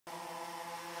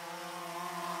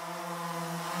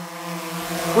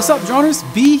What's up, droners?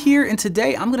 B here, and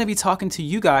today I'm gonna be talking to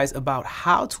you guys about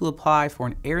how to apply for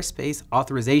an airspace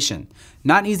authorization.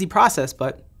 Not an easy process,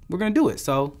 but we're gonna do it,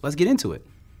 so let's get into it.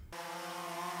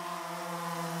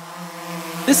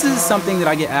 This is something that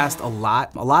I get asked a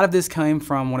lot. A lot of this came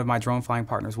from one of my drone flying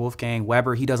partners, Wolfgang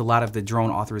Weber. He does a lot of the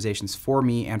drone authorizations for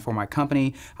me and for my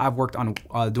company. I've worked on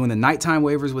doing the nighttime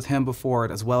waivers with him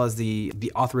before, as well as the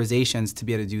authorizations to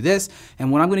be able to do this.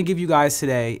 And what I'm gonna give you guys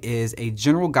today is a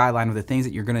general guideline of the things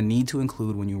that you're gonna need to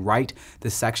include when you write the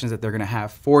sections that they're gonna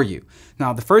have for you.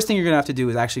 Now, the first thing you're gonna have to do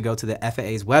is actually go to the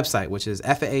FAA's website, which is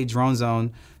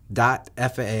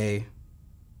FAAdronezone.faa.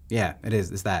 Yeah, it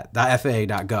is, it's that,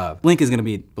 .faa.gov. Link is gonna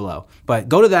be below. But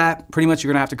go to that, pretty much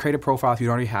you're gonna have to create a profile if you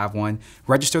don't already have one.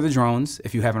 Register the drones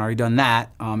if you haven't already done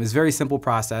that. It's a very simple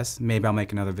process. Maybe I'll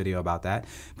make another video about that.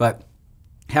 But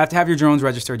you have to have your drones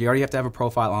registered. You already have to have a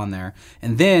profile on there.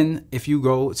 And then if you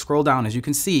go scroll down, as you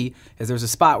can see, is there's a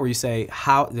spot where you say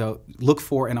look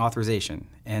for an authorization.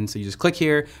 And so you just click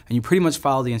here and you pretty much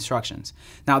follow the instructions.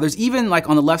 Now there's even, like,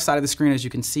 on the left side of the screen, as you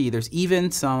can see, there's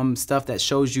even some stuff that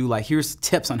shows you, like, here's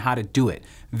tips on how to do it.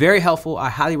 Very helpful.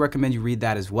 I highly recommend you read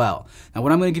that as well. Now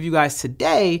what I'm gonna give you guys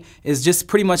today is just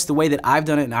pretty much the way that I've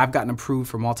done it, and I've gotten approved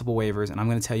for multiple waivers, and I'm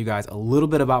gonna tell you guys a little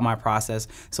bit about my process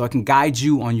so I can guide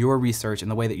you on your research and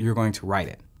the way that you're going to write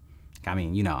it. I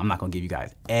mean, you know, I'm not gonna give you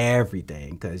guys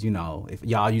everything because, you know, if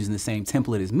y'all using the same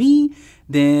template as me,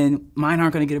 then mine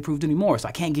aren't gonna get approved anymore. So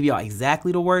I can't give y'all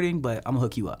exactly the wording, but I'm gonna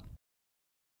hook you up.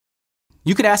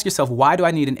 You could ask yourself, why do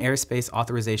I need an airspace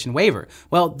authorization waiver?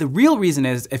 Well, the real reason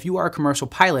is, if you are a commercial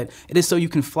pilot, it is so you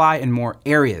can fly in more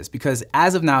areas, because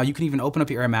as of now, you can even open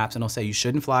up your air maps and it'll say you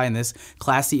shouldn't fly in this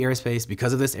Class C airspace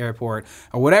because of this airport,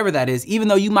 or whatever that is, even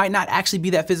though you might not actually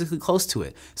be that physically close to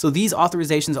it. So these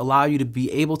authorizations allow you to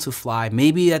be able to fly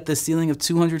maybe at the ceiling of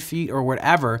 200 feet or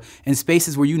whatever, in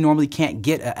spaces where you normally can't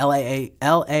get a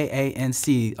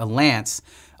LAANC, a Lance,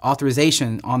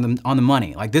 authorization on the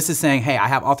money. Like, this is saying, hey, I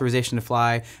have authorization to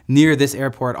fly near this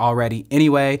airport already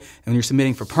anyway. And when you're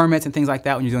submitting for permits and things like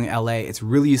that, when you're doing LA, it's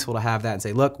really useful to have that and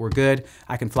say, look, we're good.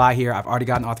 I can fly here. I've already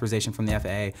gotten authorization from the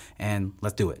FAA, and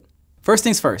let's do it. First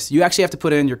things first, you actually have to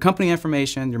put in your company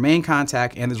information, your main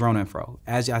contact, and the drone info.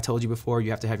 As I told you before, you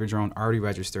have to have your drone already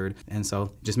registered, and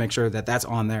so just make sure that that's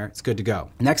on there. It's good to go.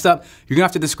 Next up, you're gonna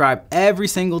have to describe every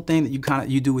single thing that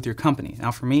you do with your company. Now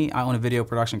for me, I own a video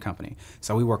production company,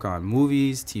 so we work on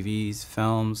movies, TVs,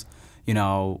 films, you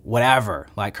know, whatever,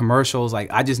 like commercials.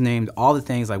 Like, I just named all the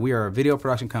things. Like, we are a video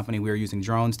production company. We are using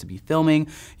drones to be filming,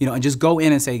 you know, and just go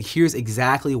in and say, here's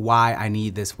exactly why I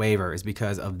need this waiver, is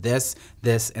because of this,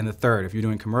 this, and the third. If you're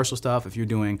doing commercial stuff, if you're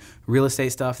doing real estate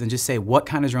stuff, then just say what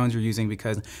kind of drones you're using,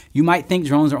 because you might think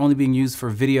drones are only being used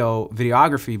for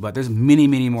videography, but there's many,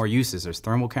 many more uses. There's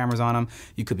thermal cameras on them.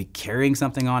 You could be carrying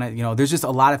something on it. You know, there's just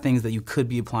a lot of things that you could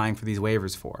be applying for these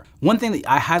waivers for. One thing that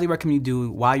I highly recommend you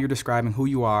do while you're describing who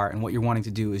you are and what you're wanting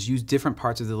to do is use different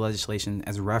parts of the legislation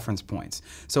as reference points.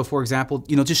 So for example,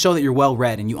 you know, just show that you're well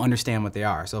read and you understand what they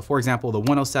are. So for example, the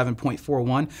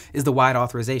 107.41 is the wide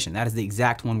authorization. That is the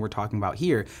exact one we're talking about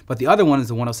here. But the other one is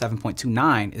the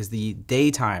 107.29 is the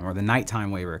daytime or the nighttime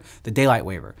waiver, the daylight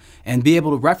waiver. And be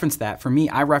able to reference that. For me,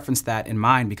 I referenced that in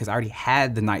mine because I already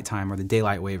had the nighttime or the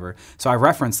daylight waiver. So I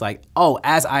referenced, like, oh,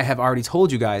 as I have already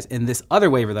told you guys in this other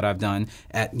waiver that I've done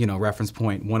at, you know, reference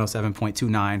point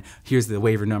 107.29, here's the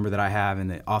waiver number that I have and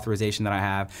the authorization that I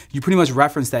have. You pretty much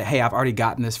reference that, hey, I've already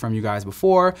gotten this from you guys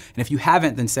before. And if you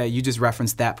haven't, then say, you just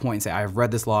reference that point and say, I've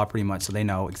read this law pretty much, so they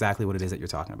know exactly what it is that you're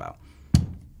talking about.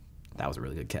 That was a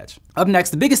really good catch. Up next,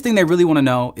 the biggest thing they really want to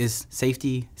know is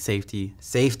safety, safety,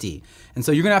 safety. And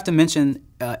so you're gonna have to mention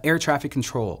air traffic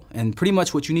control. And pretty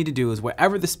much what you need to do is,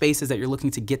 wherever the space is that you're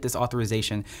looking to get this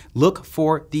authorization, look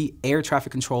for the air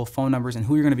traffic control phone numbers and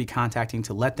who you're gonna be contacting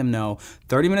to let them know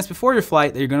 30 minutes before your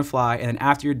flight that you're gonna fly, and then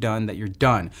after you're done, that you're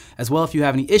done. As well, if you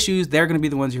have any issues, they're gonna be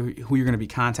the ones who you're gonna be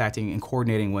contacting and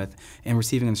coordinating with and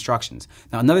receiving instructions.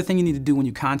 Now, another thing you need to do when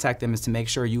you contact them is to make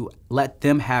sure you let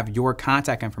them have your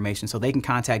contact information so they can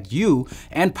contact you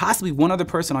and possibly one other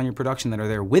person on your production that are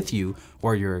there with you,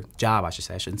 or your job, I should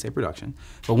say. I shouldn't say production.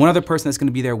 But one other person that's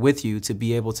gonna be there with you to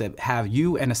be able to have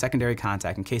you and a secondary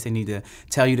contact in case they need to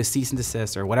tell you to cease and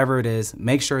desist or whatever it is.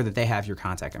 Make sure that they have your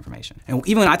contact information. And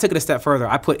even when I took it a step further,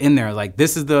 I put in there, like,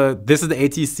 this is the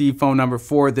ATC phone number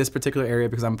for this particular area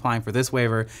because I'm applying for this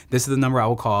waiver. This is the number I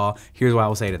will call. Here's what I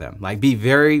will say to them. Like, be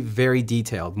very, very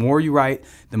detailed. The more you write,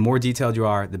 the more detailed you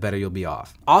are, the better you'll be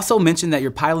off. Also mention that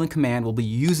your pilot in command will be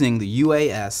using the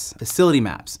UAS facility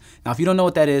maps. Now, if you don't know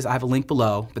what that is, I have a link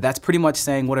below, but that's pretty much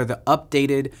saying what are the updated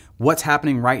updated what's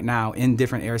happening right now in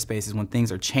different airspaces when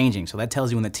things are changing. So that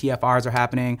tells you when the TFRs are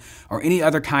happening or any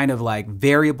other kind of like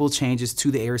variable changes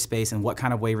to the airspace and what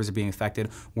kind of waivers are being affected,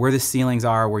 where the ceilings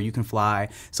are, where you can fly.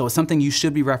 So it's something you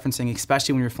should be referencing,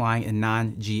 especially when you're flying in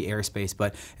non-G airspace,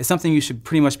 but it's something you should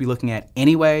pretty much be looking at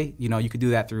anyway. You know, you could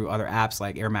do that through other apps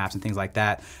like Air Maps and things like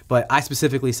that. But I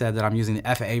specifically said that I'm using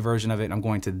the FAA version of it, and I'm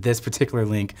going to this particular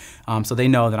link so they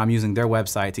know that I'm using their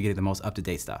website to get the most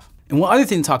up-to-date stuff. And one other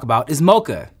thing to talk about is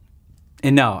MoCA.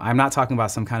 And no, I'm not talking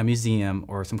about some kind of museum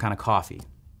or some kind of coffee.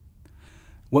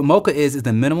 What MoCA is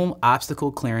the minimum obstacle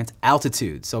clearance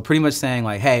altitude. So pretty much saying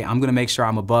like, hey, I'm gonna make sure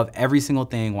I'm above every single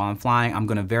thing while I'm flying. I'm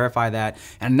gonna verify that.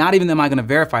 And not even am I gonna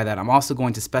verify that, I'm also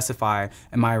going to specify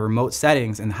in my remote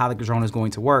settings and how the drone is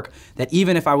going to work that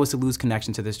even if I was to lose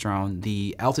connection to this drone,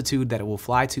 the altitude that it will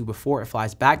fly to before it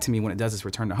flies back to me when it does its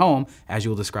return to home, as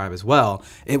you will describe as well,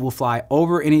 it will fly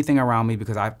over anything around me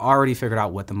because I've already figured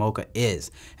out what the MoCA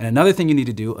is. And another thing you need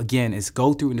to do, again, is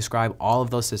go through and describe all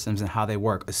of those systems and how they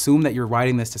work. Assume that you're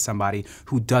writing this to somebody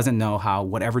who doesn't know how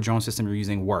whatever drone system you're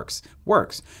using works.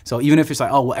 So even if it's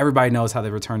like, oh, well, everybody knows how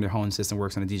the return to home system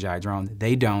works on a DJI drone,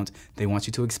 they don't. They want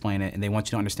you to explain it, and they want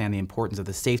you to understand the importance of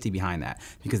the safety behind that,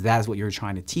 because that is what you're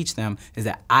trying to teach them, is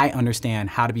that I understand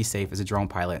how to be safe as a drone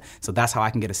pilot. So that's how I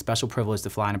can get a special privilege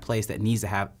to fly in a place that needs to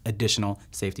have additional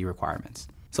safety requirements.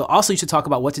 So also you should talk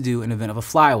about what to do in the event of a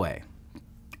flyaway.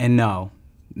 And no,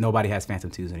 nobody has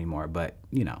Phantom 2s anymore, but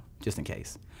you know, just in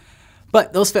case.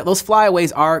 But those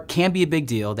flyaways can be a big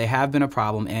deal. They have been a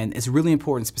problem, and it's really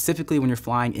important, specifically when you're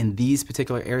flying in these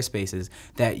particular airspaces,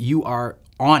 that you are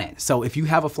on it. So if you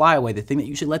have a flyaway, the thing that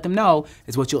you should let them know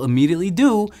is what you'll immediately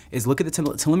do is look at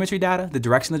the telemetry data, the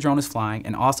direction the drone is flying,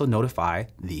 and also notify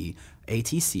the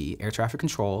ATC, air traffic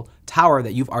control, tower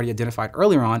that you've already identified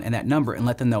earlier on, and that number, and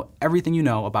let them know everything you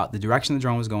know about the direction the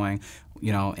drone was going,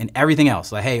 you know, and everything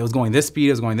else. Like, hey, it was going this speed,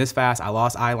 it was going this fast, I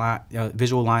lost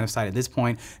visual line of sight at this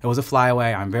point, it was a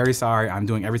flyaway, I'm very sorry, I'm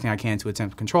doing everything I can to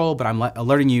attempt control, but I'm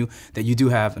alerting you that you do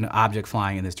have an object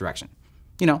flying in this direction.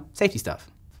 You know, safety stuff.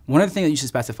 One other thing that you should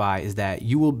specify is that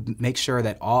you will make sure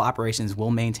that all operations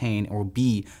will maintain or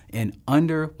be in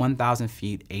under 1,000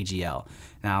 feet AGL.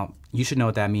 Now, you should know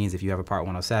what that means if you have a Part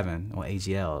 107 or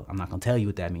AGL. I'm not gonna tell you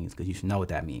what that means because you should know what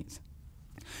that means.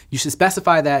 You should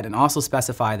specify that, and also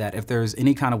specify that if there's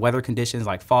any kind of weather conditions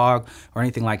like fog or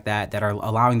anything like that that are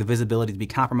allowing the visibility to be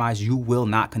compromised, you will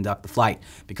not conduct the flight,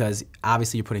 because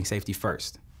obviously you're putting safety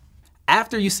first.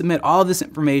 After you submit all of this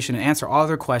information and answer all of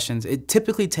their questions, it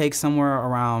typically takes somewhere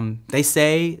around, they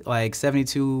say like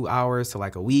 72 hours to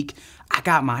like a week. I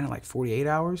got mine in like 48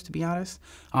 hours, to be honest.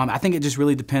 I think it just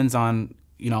really depends on,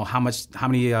 you know, how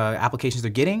many applications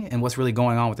they're getting and what's really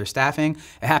going on with their staffing.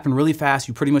 It happened really fast.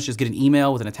 You pretty much just get an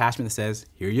email with an attachment that says,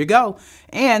 here you go.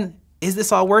 And is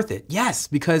this all worth it? Yes,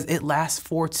 because it lasts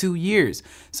for 2 years.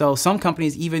 So some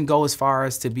companies even go as far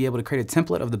as to be able to create a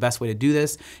template of the best way to do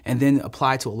this and then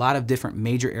apply to a lot of different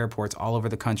major airports all over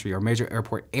the country, or major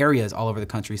airport areas all over the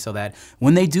country, so that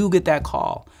when they do get that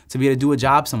call to be able to do a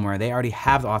job somewhere, they already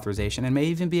have the authorization and may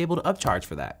even be able to upcharge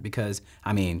for that, because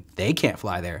I mean, they can't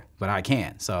fly there, but I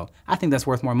can. So I think that's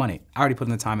worth more money. I already put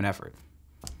in the time and effort.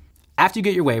 After you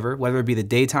get your waiver, whether it be the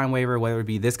daytime waiver, whether it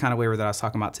be this kind of waiver that I was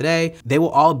talking about today, they will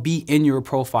all be in your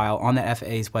profile on the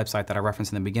FAA's website that I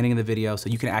referenced in the beginning of the video, so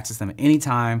you can access them at any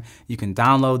time. You can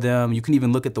download them. You can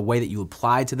even look at the way that you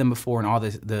applied to them before and all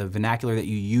the vernacular that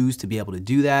you use to be able to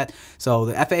do that. So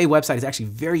the FAA website is actually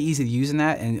very easy to use in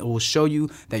that, and it will show you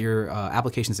that your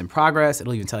application is in progress.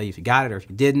 It'll even tell you if you got it or if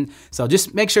you didn't. So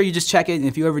just make sure you just check it, and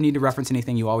if you ever need to reference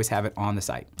anything, you always have it on the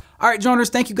site. All right, DRONRS,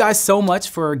 thank you guys so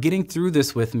much for getting through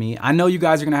this with me. I know you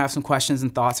guys are gonna have some questions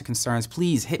and thoughts and concerns.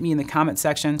 Please hit me in the comment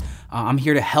section. I'm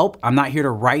here to help. I'm not here to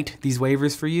write these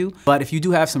waivers for you, but if you do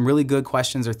have some really good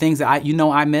questions or things that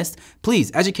I missed,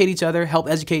 please educate each other, help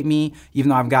educate me, even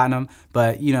though I've gotten them.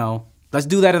 But you know, let's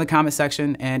do that in the comment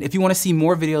section. And if you wanna see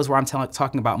more videos where I'm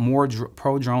talking about more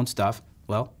pro drone stuff,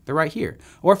 well, they're right here.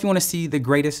 Or if you wanna see the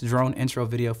greatest drone intro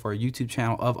video for a YouTube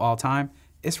channel of all time,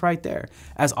 it's right there.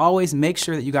 As always, make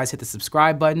sure that you guys hit the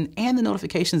subscribe button and the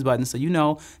notifications button so you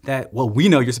know that, well, we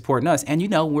know you're supporting us and you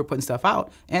know when we're putting stuff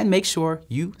out, and make sure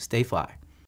you stay fly.